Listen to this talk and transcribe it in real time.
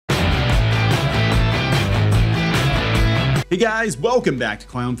Hey guys, welcome back to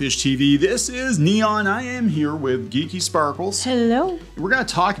Clownfish TV. This is Neon. I am here with Geeky Sparkles. Hello. We're going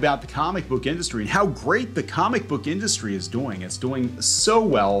to talk about the comic book industry and how great the comic book industry is doing. It's doing so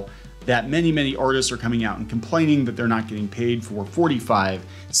well that many artists are coming out and complaining that they're not getting paid for 45,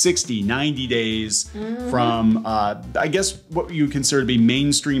 60, 90 days from, I guess, what you consider to be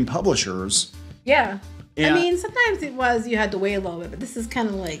mainstream publishers. Yeah. And I mean, sometimes it was you had to wait a little bit, but this is kind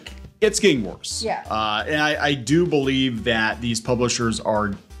of like... It's getting worse. Yeah. And I do believe that these publishers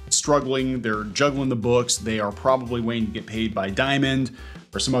are struggling. They're juggling the books. They are probably waiting to get paid by Diamond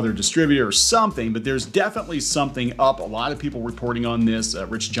or some other distributor or something, but there's definitely something up. A lot of people reporting on this.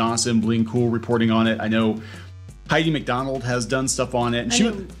 Rich Johnson, Bling Cool reporting on it. I know Heidi McDonald has done stuff on it.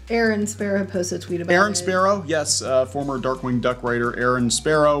 And Aaron Sparrow posted a tweet about it. Aaron Sparrow, yes, former Darkwing Duck writer Aaron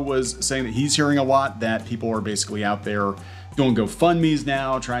Sparrow was saying that he's hearing a lot that people are basically out there doing GoFundMe's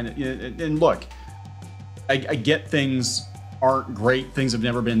now, trying to, and look, I get things aren't great. Things have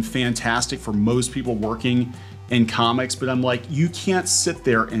never been fantastic for most people working in comics, but I'm like, you can't sit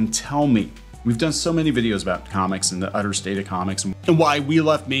there and tell me. We've done so many videos about comics and the utter state of comics and why we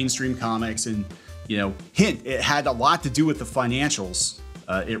left mainstream comics, and hint, it had a lot to do with the financials.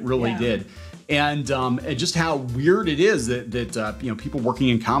 It really did. And just how weird it is that people working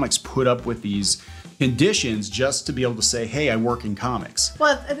in comics put up with these conditions just to be able to say, hey, I work in comics.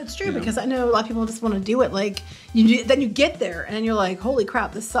 Well, it's true because I know a lot of people just want to do it. Like then you get there and you're like, holy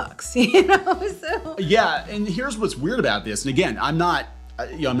crap, this sucks. So yeah, and here's what's weird about this. And again, I'm not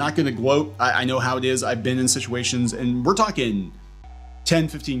going to gloat. I know how it is. I've been in situations, and we're talking 10,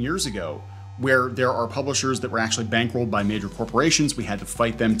 15 years ago, where there are publishers that were actually bankrolled by major corporations. We had to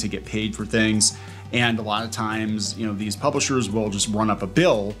fight them to get paid for things, and a lot of times, these publishers will just run up a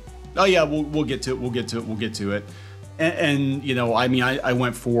bill. Oh yeah, we'll get to it. And I mean, I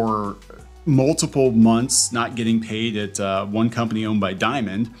went for multiple months not getting paid at one company owned by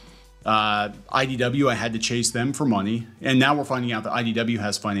Diamond. IDW, I had to chase them for money, and now we're finding out that IDW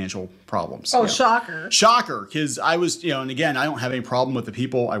has financial problems. Oh, shocker. Shocker, because I was, and again, I don't have any problem with the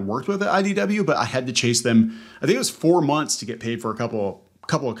people I worked with at IDW, but I had to chase them. I think it was 4 months to get paid for a couple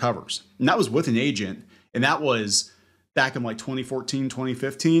of covers, and that was with an agent, and that was back in like 2014,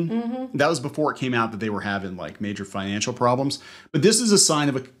 2015. That was before it came out that they were having like major financial problems. But this is a sign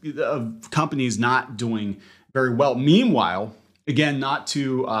of companies not doing very well. Meanwhile, again, not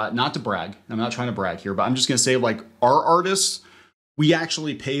to brag. I'm not trying to brag here, but I'm just going to say, like, our artists, we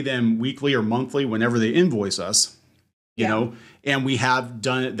actually pay them weekly or monthly whenever they invoice us, you know, and we have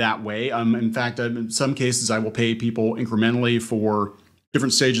done it that way. In fact, in some cases, I will pay people incrementally for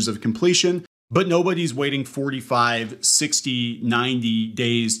different stages of completion. But nobody's waiting 45, 60, 90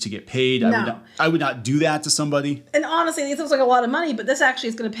 days to get paid. No. I would not do that to somebody. And honestly, this looks like a lot of money, but this actually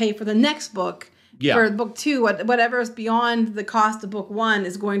is going to pay for the next book. Yeah. For book 2, whatever is beyond the cost of book 1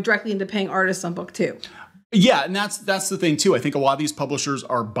 is going directly into paying artists on book 2. Yeah, and that's the thing too. I think a lot of these publishers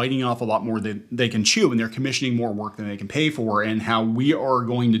are biting off a lot more than they can chew, and they're commissioning more work than they can pay for. And how we are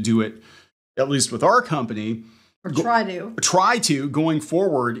going to do it, at least with our company, Or try to going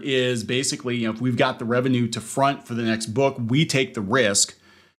forward is basically, if we've got the revenue to front for the next book, we take the risk.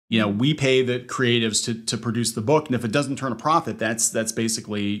 We pay the creatives to produce the book, and if it doesn't turn a profit, that's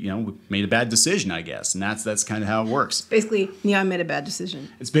basically, we made a bad decision, I guess, and that's kind of how it works. Basically, Neon made a bad decision.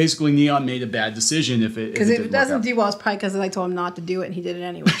 It's basically Neon made a bad decision if it doesn't do well. It's probably because I told him not to do it, and he did it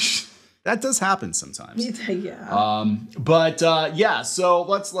anyway. That does happen sometimes. Yeah. Yeah, so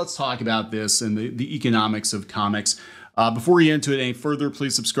let's talk about this and the economics of comics. Before we get into it any further,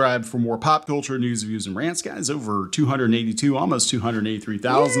 please subscribe for more pop culture news, views, and rants. Guys, over 282, almost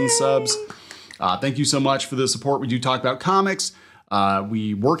 283,000 subs. Thank you so much for the support. We do talk about comics.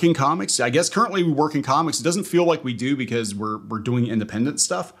 We work in comics. I guess currently we work in comics. It doesn't feel like we do because we're doing independent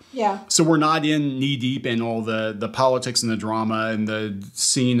stuff. Yeah. So we're not in knee deep in all the politics and the drama and the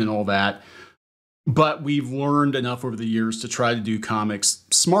scene and all that. But we've learned enough over the years to try to do comics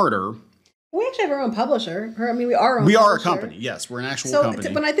smarter. We actually have our own publisher. We are our own We publisher. are a company. Yes, we're an actual company.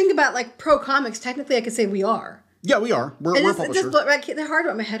 So when I think about like pro comics, technically I could say we are. Yeah, we are. We're a publisher. It's hard to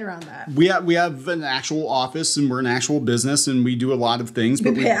wrap my head around that. We have an actual office, and we're an actual business, and we do a lot of things.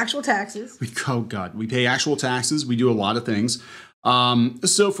 We pay actual taxes. Oh God, we pay actual taxes. We do a lot of things.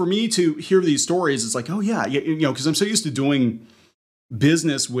 So for me to hear these stories, it's like, oh yeah, because I'm so used to doing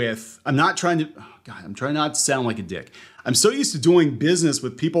business with. I'm trying not to sound like a dick. I'm so used to doing business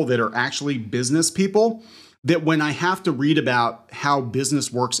with people that are actually business people that when I have to read about how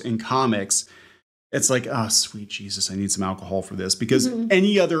business works in comics, it's like, oh, sweet Jesus, I need some alcohol for this. Because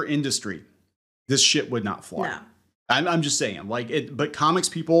any other industry, this shit would not fly. No. I'm just saying, but comics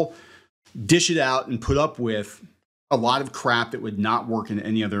people dish it out and put up with a lot of crap that would not work in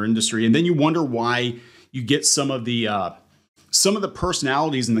any other industry. And then you wonder why you get some of the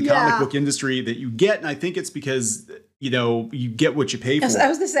personalities in the comic book industry that you get. And I think it's because, you know, you get what you pay for. I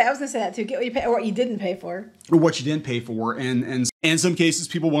was gonna say that too. Get what you pay, or what you didn't pay for, or what you didn't pay for. And in some cases,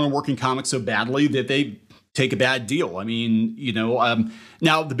 people want to work in comics so badly that they take a bad deal. I mean, you know,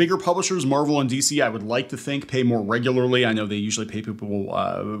 now the bigger publishers, Marvel and DC, I would like to think pay more regularly. I know they usually pay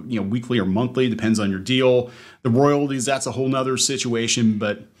people, you know, weekly or monthly, depends on your deal. The royalties, that's a whole nother situation,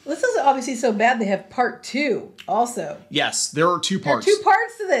 but this is obviously so bad they have part 2 also. Yes, there are 2 parts. There are 2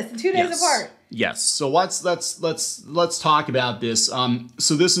 parts to this, 2 days apart. Yes. So let's talk about this.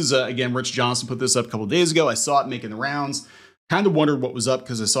 So this is again, Rich Johnson put this up a couple of days ago. I saw it making the rounds. Kind of wondered what was up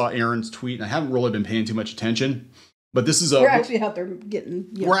because I saw Aaron's tweet and I haven't really been paying too much attention. But this is we're actually out there getting.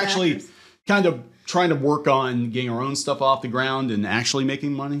 We're actually kind of trying to work on getting our own stuff off the ground and actually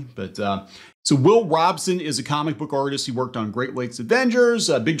making money. But so Will Robson is a comic book artist. He worked on Great Lakes Avengers,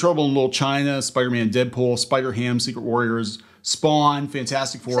 Big Trouble in Little China, Spider-Man, Deadpool, Spider-Ham, Secret Warriors, Spawn,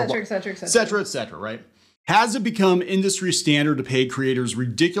 Fantastic Four, et cetera, right? Has it become industry standard to pay creators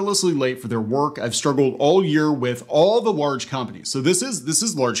ridiculously late for their work? I've struggled all year with all the large companies. So this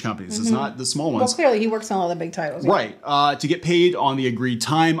is large companies. It's not the small ones. Well, clearly he works on all the big titles. Right. To get paid on the agreed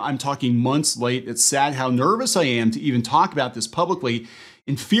time. I'm talking months late. It's sad how nervous I am to even talk about this publicly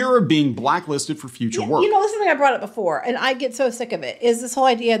in fear of being blacklisted for future work. You know, this is something I brought up before, and I get so sick of it, is this whole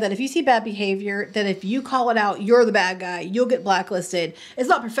idea that if you see bad behavior, that if you call it out, you're the bad guy, you'll get blacklisted. It's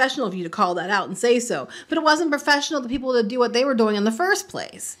not professional of you to call that out and say so, but it wasn't professional of the people to do what they were doing in the first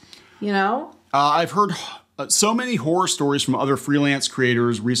place, you know? I've heard so many horror stories from other freelance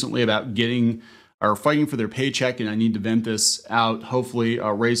creators recently about getting or fighting for their paycheck, and I need to vent this out, hopefully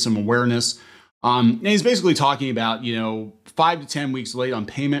raise some awareness. And he's basically talking about, you know, 5 to 10 weeks late on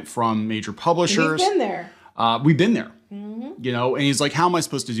payment from major publishers. We've been there. We've been there. You know, and he's like, how am I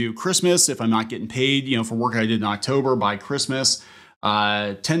supposed to do Christmas if I'm not getting paid, you know, for work I did in October by Christmas?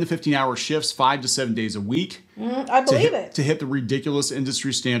 10 to 15 hour shifts, 5 to 7 days a week. I believe it. To hit the ridiculous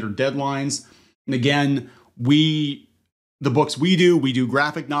industry standard deadlines. And again, the books we do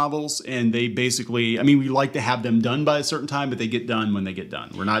graphic novels, and they basically, I mean, we like to have them done by a certain time, but they get done when they get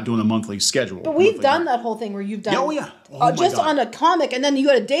done. We're not doing a monthly schedule. But we've done that whole thing where you've done just God. on a comic, and then you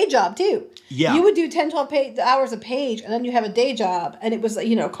had a day job too. Yeah. You would do 10, 12 hours a page, and then you have a day job, and it was,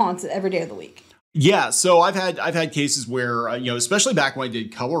 you know, constant every day of the week. Yeah, so I've had cases where, you know, especially back when I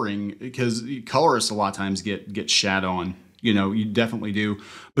did coloring, because colorists a lot of times get shat on. You know, you definitely do.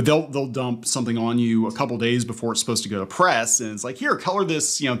 But they'll dump something on you a couple days before it's supposed to go to press, and it's like, here, color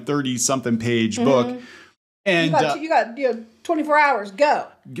this, you know, 30-something page book. And you got 24 hours, go.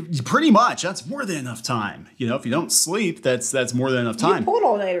 Pretty much. That's more than enough time. You know, if you don't sleep, that's more than enough time. You pulled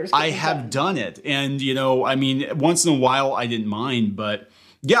all-nighters. I have done it, and you know, I mean, once in a while I didn't mind, but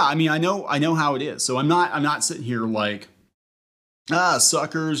yeah, I mean, I know how it is. So I'm not sitting here like,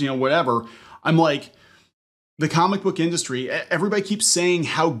 suckers, you know, whatever. I'm like, the comic book industry, everybody keeps saying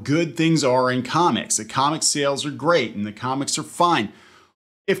how good things are in comics. The comic sales are great and the comics are fine.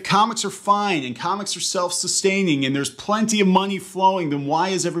 If comics are fine and comics are self-sustaining and there's plenty of money flowing, then why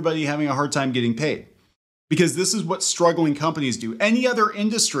is everybody having a hard time getting paid? Because this is what struggling companies do. Any other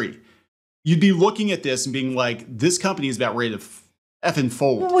industry, you'd be looking at this and being like, this company is about ready to effing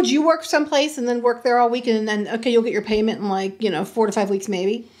fold. Well, would you work someplace and then work there all weekend and then, okay, you'll get your payment in like, 4 to 5 weeks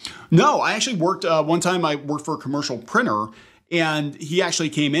maybe? No, I actually worked, one time I worked for a commercial printer, and he actually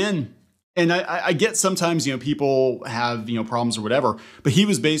came in, and I get sometimes, you know, people have, you know, problems or whatever, but he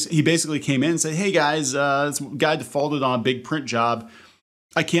basically came in and said, hey guys, this guy defaulted on a big print job.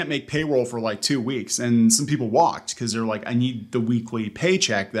 I can't make payroll for like 2 weeks. And some people walked because they're like, I need the weekly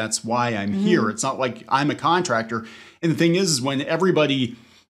paycheck. That's why I'm here. It's not like I'm a contractor. And the thing is when everybody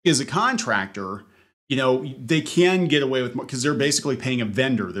is a contractor, you know, they can get away with more because they're basically paying a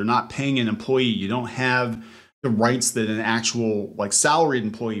vendor. They're not paying an employee. You don't have the rights that an actual like salaried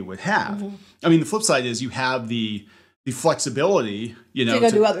employee would have. I mean, the flip side is you have the flexibility, you know, to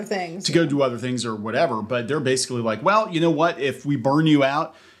go do other things. To go do other things or whatever. But they're basically like, well, you know what? If we burn you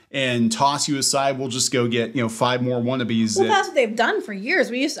out and toss you aside, we'll just go get, you know, 5 more wannabes. Well, that's what they've done for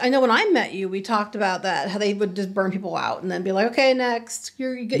years. I know when I met you, we talked about that, how they would just burn people out and then be like, okay, next.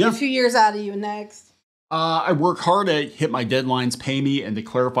 You get a few years out of you, next. I work hard to hit my deadlines, pay me, and to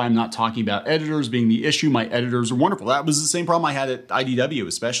clarify, I'm not talking about editors being the issue. My editors are wonderful. That was the same problem I had at IDW,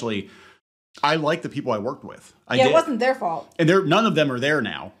 especially. I like the people I worked with. It wasn't their fault. And none of them are there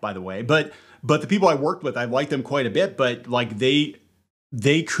now, by the way. But the people I worked with, I liked them quite a bit, but like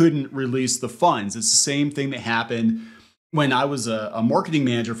they couldn't release the funds. It's the same thing that happened when I was a marketing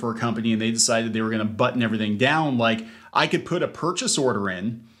manager for a company and they decided they were going to button everything down, like I could put a purchase order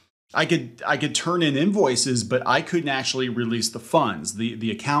in, I could turn in invoices, but I couldn't actually release the funds.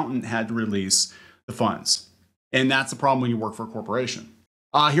 The accountant had to release the funds. And that's the problem when you work for a corporation.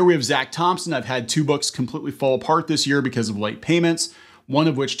 Here we have Zach Thompson. I've had 2 books completely fall apart this year because of late payments, one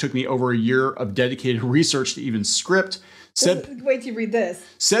of which took me over a year of dedicated research to even script. Wait till you read this.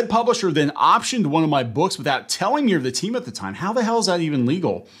 Said publisher then optioned one of my books without telling me or the team at the time. How the hell is that even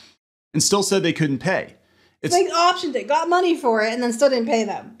legal? And still said they couldn't pay. They optioned it, got money for it, and then still didn't pay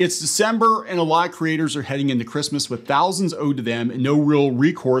them. It's December, and a lot of creators are heading into Christmas with thousands owed to them and no real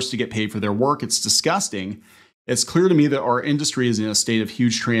recourse to get paid for their work. It's disgusting. It's clear to me that our industry is in a state of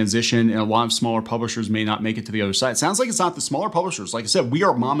huge transition, and a lot of smaller publishers may not make it to the other side. It sounds like it's not the smaller publishers. Like I said, we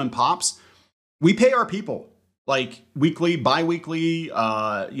are mom and pops. We pay our people like weekly, bi-weekly,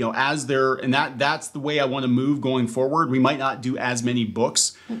 as they're, and that's the way I want to move going forward. We might not do as many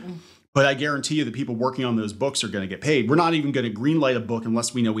books. But I guarantee you the people working on those books are going to get paid. We're not even going to greenlight a book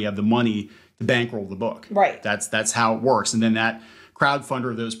unless we know we have the money to bankroll the book. Right. That's how it works. And then that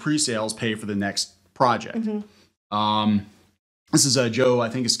crowdfunder, those pre-sales pay for the next project. This is Joe, I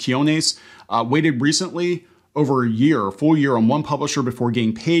think it's Quiones. Waited recently over a full year on one publisher before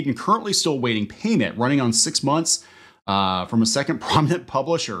getting paid and currently still waiting payment, running on 6 months from a second prominent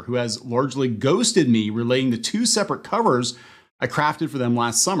publisher who has largely ghosted me relating to 2 separate covers I crafted for them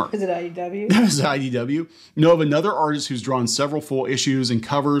last summer. Is it IDW? That is IDW. Know of another artist who's drawn several full issues and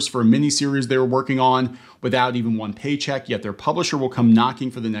covers for a mini-series they were working on without even one paycheck, yet their publisher will come knocking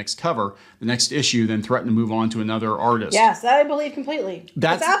for the next cover, the next issue, then threaten to move on to another artist. Yes, that I believe completely.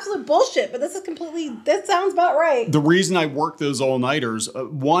 That's absolute bullshit, but that sounds about right. The reason I worked those all-nighters,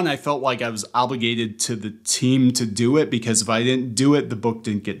 one, I felt like I was obligated to the team to do it because if I didn't do it, the book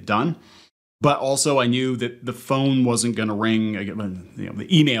didn't get done. But also I knew that the phone wasn't going to ring, the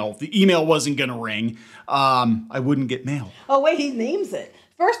email wasn't going to ring. I wouldn't get mail. Oh, wait, he names it.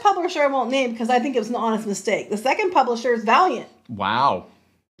 First publisher I won't name because I think it was an honest mistake. The second publisher is Valiant. Wow.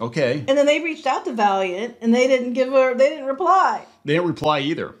 Okay. And then they reached out to Valiant and they didn't reply. They didn't reply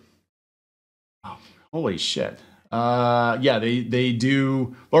either. Oh, holy shit. They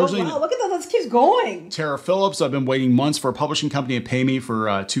do largely. Oh, wow, look at that. This keeps going. Tara Phillips, I've been waiting months for a publishing company to pay me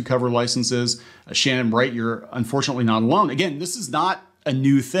for 2 cover licenses. Shannon Bright, you're unfortunately not alone. Again, this is not a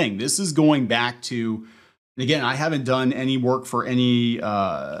new thing. This is going back to, again, I haven't done any work for any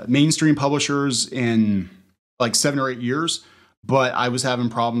mainstream publishers in like 7 or 8 years, but I was having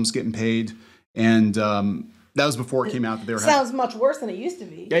problems getting paid. And that was before it came out that they were. Sounds much worse than it used to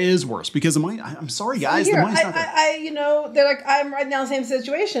be. Yeah, it is worse because the money. I'm sorry, guys. The money's not there. They're like, I'm right now in the same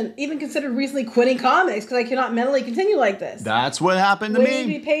situation. Even considered recently quitting comics because I cannot mentally continue like this. That's what happened to me. Waiting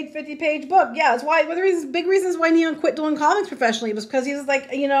to be paid 50-page book. Yeah, that's why. One of the big reasons why Neon quit doing comics professionally was because he was like,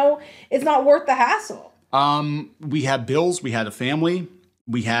 it's not worth the hassle. We had bills. We had a family.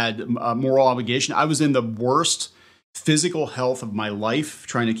 We had a moral obligation. I was in the worst physical health of my life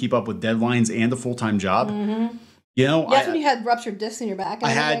trying to keep up with deadlines and a full-time job. That's when you had ruptured discs in your back. I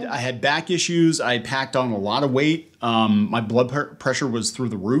had back issues. I packed on a lot of weight. My blood pressure was through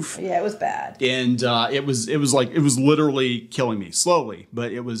the roof. Yeah, it was bad. And it was literally killing me slowly,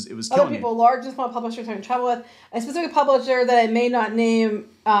 but it was killing Other people, large and small publishers, are in trouble with. A specific publisher that I may not name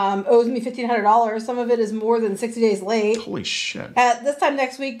owes me $1,500. Some of it is more than 60 days late. Holy shit! At this time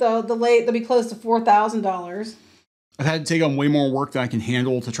next week, though, they'll be close to $4,000. I've had to take on way more work than I can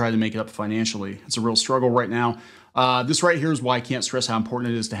handle to try to make it up financially. It's a real struggle right now. This right here is why I can't stress how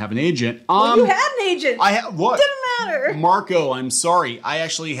important it is to have an agent. Well, you had an agent. What? Didn't matter. Marco, I'm sorry. I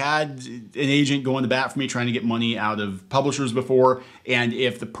actually had an agent going to bat for me trying to get money out of publishers before. And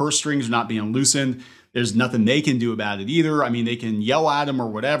if the purse strings are not being loosened, there's nothing they can do about it either. I mean, they can yell at them or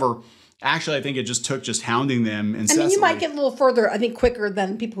whatever. Actually, I think it just took hounding them incessantly. I mean, you might get a little further, I think, quicker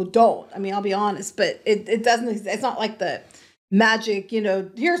than people who don't. I mean, I'll be honest, but it doesn't, it's not like the magic,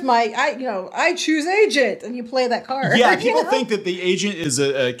 here's my, I choose agent, and you play that card. Yeah, people think that the agent is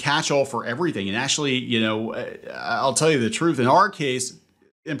a catch-all for everything. And actually, I'll tell you the truth. In our case,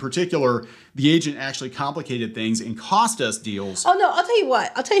 in particular, the agent actually complicated things and cost us deals. Oh, no, I'll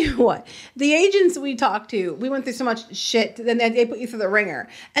tell you what. The agents we talked to, we went through so much shit, then they put you through the ringer.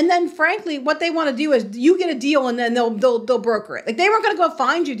 And then, frankly, what they want to do is you get a deal and then they'll broker it. Like, they weren't going to go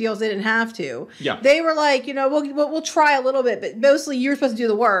find you deals they didn't have to. Yeah. They were like, we'll try a little bit, but mostly you're supposed to do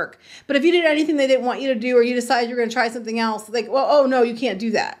the work. But if you did anything they didn't want you to do or you decided you're going to try something else, like, well, oh, no, you can't do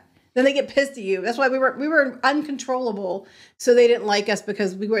that. Then they get pissed at you. That's why we were uncontrollable. So they didn't like us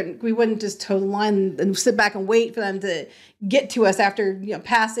because we wouldn't just toe the line and sit back and wait for them to get to us after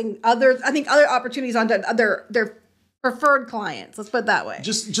passing other opportunities onto their preferred clients. Let's put it that way.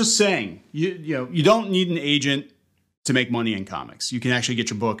 Just saying, you don't need an agent to make money in comics. You can actually get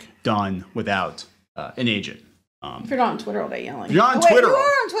your book done without an agent. If you're not on Twitter all day yelling. You're on Twitter. You are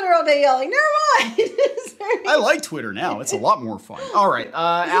on Twitter all day yelling. Never mind. I like Twitter now. It's a lot more fun. All right,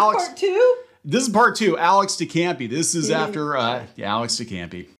 Alex. Part 2? This is part 2. Alex DeCampi. This is after Alex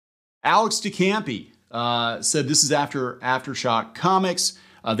DeCampi. Alex DeCampi said this is after Aftershock Comics.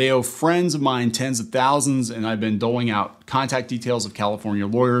 They owe friends of mine tens of thousands, and I've been doling out contact details of California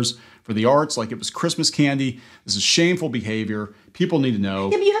lawyers for the arts like it was Christmas candy. This is shameful behavior. People need to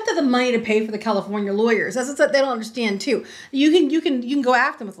know. Yeah, but you have to have the money to pay for the California lawyers. That's what they don't understand too. You can go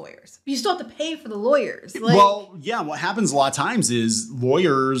after them with lawyers. But you still have to pay for the lawyers. Like, well, yeah. What happens a lot of times is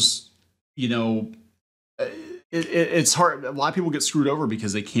lawyers, it's hard. A lot of people get screwed over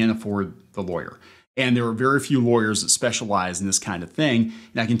because they can't afford the lawyer. And there are very few lawyers that specialize in this kind of thing.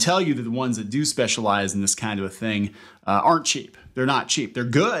 And I can tell you that the ones that do specialize in this kind of a thing aren't cheap. They're not cheap. They're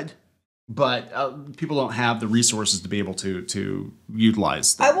good, but people don't have the resources to be able to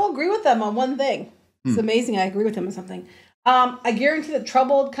utilize them. I will agree with them on one thing. It's amazing. I agree with him on something. I guarantee that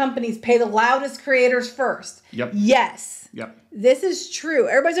troubled companies pay the loudest creators first. Yep. Yes. Yep. This is true.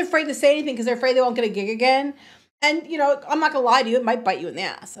 Everybody's afraid to say anything because they're afraid they won't get a gig again. And, I'm not going to lie to you, it might bite you in the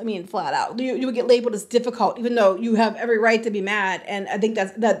ass. I mean, flat out. You would get labeled as difficult, even though you have every right to be mad. And I think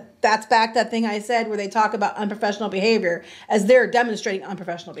that's back that thing I said where they talk about unprofessional behavior as they're demonstrating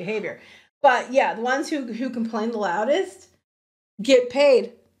unprofessional behavior. But, yeah, the ones who complain the loudest get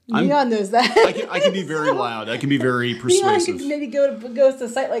paid. Neon knows that. I can be very loud. I can be very persuasive. Neon could maybe goes to a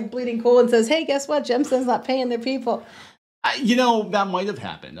site like Bleeding Cool and says, hey, guess what? Gemstone's not paying their people. That might have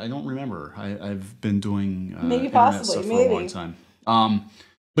happened. I don't remember. I've been doing maybe internet possibly stuff for a long time.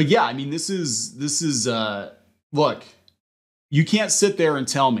 But yeah, I mean, this is look, you can't sit there and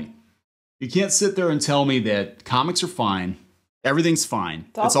tell me. You can't sit there and tell me that comics are fine. Everything's fine.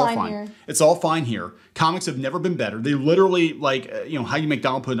 It's all fine. Here. It's all fine here. Comics have never been better. They literally, Heidi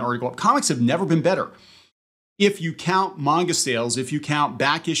McDonald put an article up. Comics have never been better. If you count manga sales, if you count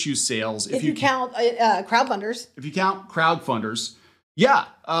back issue sales, if you count crowdfunders. If you count crowdfunders, yeah,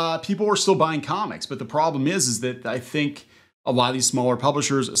 people are still buying comics. But the problem is that I think a lot of these smaller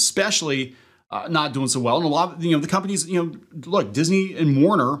publishers, especially, not doing so well. And a lot of, the companies, look, Disney and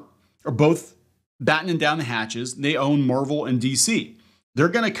Warner are both battening down the hatches. They own Marvel and DC. They're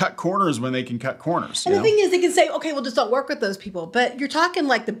going to cut corners when they can cut corners. And the thing is, they can say, okay, well, just don't work with those people. But you're talking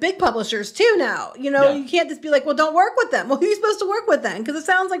like the big publishers too now. You can't just be like, well, don't work with them. Well, who's supposed to work with them? Because it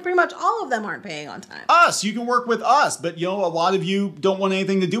sounds like pretty much all of them aren't paying on time. Us. You can work with us. But, a lot of you don't want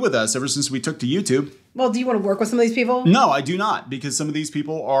anything to do with us ever since we took to YouTube. Well, do you want to work with some of these people? No, I do not. Because some of these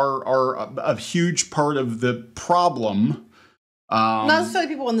people are a huge part of the problem. Not necessarily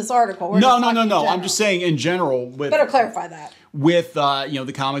people in this article. No. I'm just saying in general. Better clarify that. With,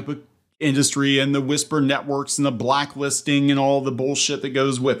 the comic book industry and the whisper networks and the blacklisting and all the bullshit that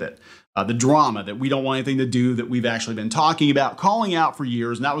goes with it. The drama that we don't want anything to do that we've actually been talking about, calling out for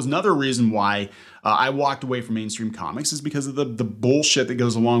years. And that was another reason why I walked away from mainstream comics is because of the bullshit that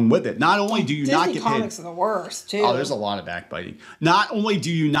goes along with it. Not only do you Disney not get paid. Comics are the worst, too. Oh, there's a lot of backbiting. Not only do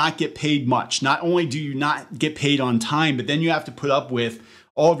you not get paid much, not only do you not get paid on time, but then you have to put up with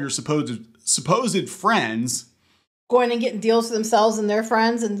all of your supposed friends going and getting deals for themselves and their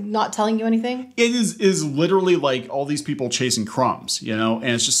friends and not telling you anything? It is literally like all these people chasing crumbs, and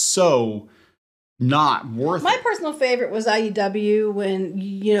it's just so not worth it. My personal favorite was IDW when,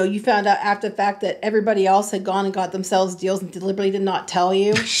 you found out after the fact that everybody else had gone and got themselves deals and deliberately did not tell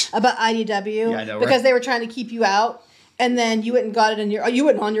you about IDW. Yeah, I know, because right? They were trying to keep you out. And then you went and got it you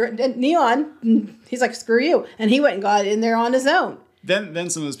went on your Neon. He's like, screw you. And he went and got it in there on his own. Then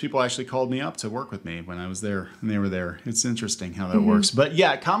some of those people actually called me up to work with me when I was there and they were there. It's interesting how that works. But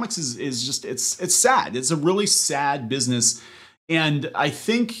yeah, comics is just, it's sad. It's a really sad business. And I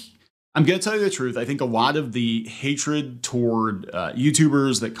think, I'm going to tell you the truth. I think a lot of the hatred toward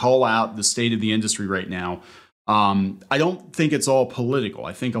YouTubers that call out the state of the industry right now, I don't think it's all political.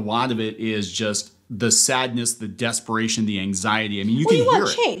 I think a lot of it is just the sadness, the desperation, the anxiety. I mean, you can hear it. You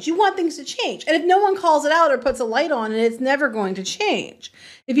want change. You want things to change. And if no one calls it out or puts a light on it, it's never going to change.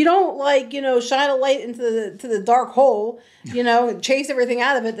 If you don't shine a light into the dark hole, chase everything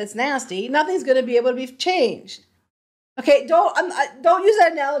out of it that's nasty, nothing's going to be able to be changed. Okay, don't use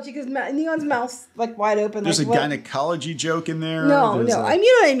that analogy because Neon's mouth's like wide open. There's a gynecology joke in there. No. You know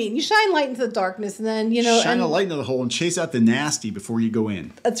what I mean. You shine light into the darkness and then, shine a light into the hole and chase out the nasty before you go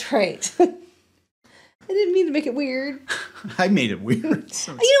in. That's right. I didn't mean to make it weird. I made it weird.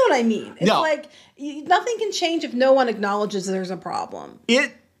 You know what I mean. It's like nothing can change if no one acknowledges there's a problem.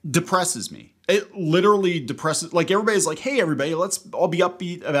 It depresses me. it literally depresses. Like everybody's like, hey, everybody, let's all be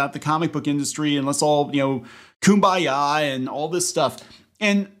upbeat about the comic book industry and let's all, kumbaya and all this stuff.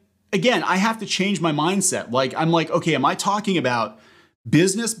 And again, I have to change my mindset. Like, I'm like, okay, am I talking about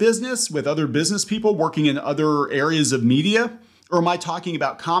business with other business people working in other areas of media? Or am I talking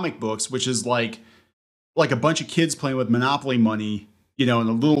about comic books, which is like a bunch of kids playing with Monopoly money, and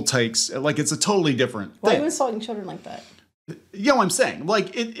the little takes, like it's a totally different thing. Why are you insulting children like that? You know what I'm saying?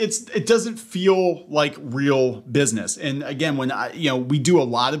 Like it doesn't feel like real business. And again, when we do a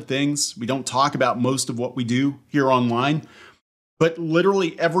lot of things, we don't talk about most of what we do here online, but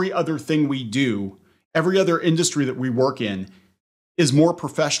literally every other thing we do, every other industry that we work in is more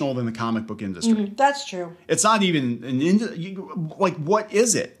professional than the comic book industry. Mm-hmm. That's true. It's not even like, what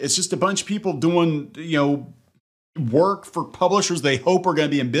is it? It's just a bunch of people doing, work for publishers they hope are going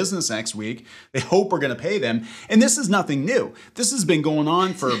to be in business next week. They hope are going to pay them. And this is nothing new. This has been going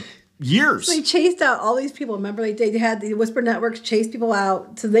on for years. So they chased out all these people. Remember, they had the Whisper Networks chase people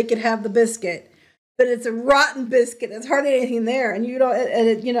out so they could have the biscuit. But it's a rotten biscuit. There's hardly anything there, and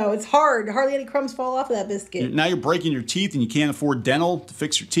it's hard. Hardly any crumbs fall off of that biscuit. Now you're breaking your teeth, and you can't afford dental to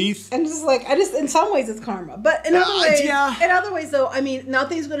fix your teeth. And in some ways, it's karma. But in other ways, though, I mean,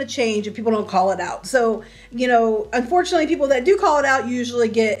 nothing's going to change if people don't call it out. So, unfortunately, people that do call it out usually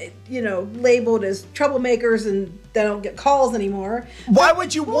get, labeled as troublemakers, and they don't get calls anymore. Why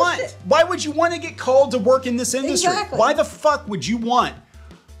would you want to get called to work in this industry? Exactly. Why the fuck would you want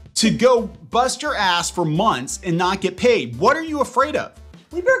to go bust your ass for months and not get paid? What are you afraid of?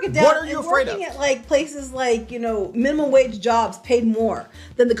 We broke it down. What are you afraid of? Working at like places like, minimum wage jobs paid more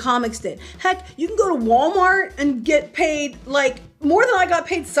than the comics did. Heck, you can go to Walmart and get paid like more than I got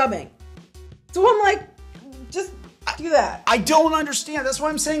paid subbing. So I'm like, just do that. I don't understand. That's what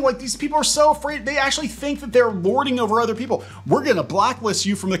I'm saying. Like, these people are so afraid. They actually think that they're lording over other people. We're going to blacklist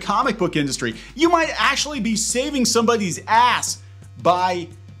you from the comic book industry. You might actually be saving somebody's ass by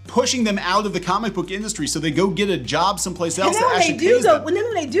pushing them out of the comic book industry so they go get a job someplace else that actually pays them. When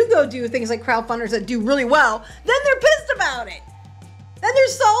they do go do things like crowdfunders that do really well, then they're pissed about it. Then they're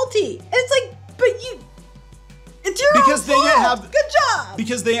salty. And it's like, it's your own fault. Good job.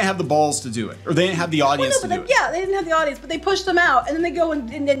 Because they didn't have the balls to do it, or they didn't have the audience to do it. Yeah, they didn't have the audience, but they pushed them out, and then they go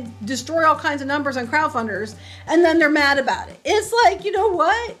and then destroy all kinds of numbers on crowdfunders, and then they're mad about it. It's like, you know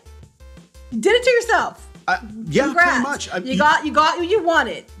what? You did it to yourself. Yeah, Congrats. pretty much. You got what you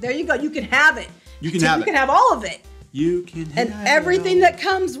wanted. There you go. You can have it. You can have it. You can have all of it. You can have and everything that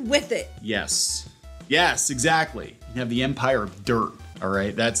comes with it. Yes, exactly. You can have the empire of dirt. All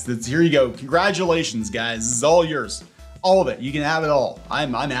right, that's here you go. Congratulations, guys. This is all yours. All of it. You can have it all.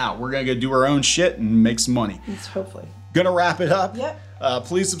 I'm out. We're gonna go do our own shit and make some money. Hopefully. Gonna wrap it up. Yep.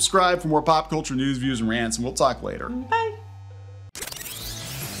 Please subscribe for more pop culture news, views, and rants, and we'll talk later. Bye.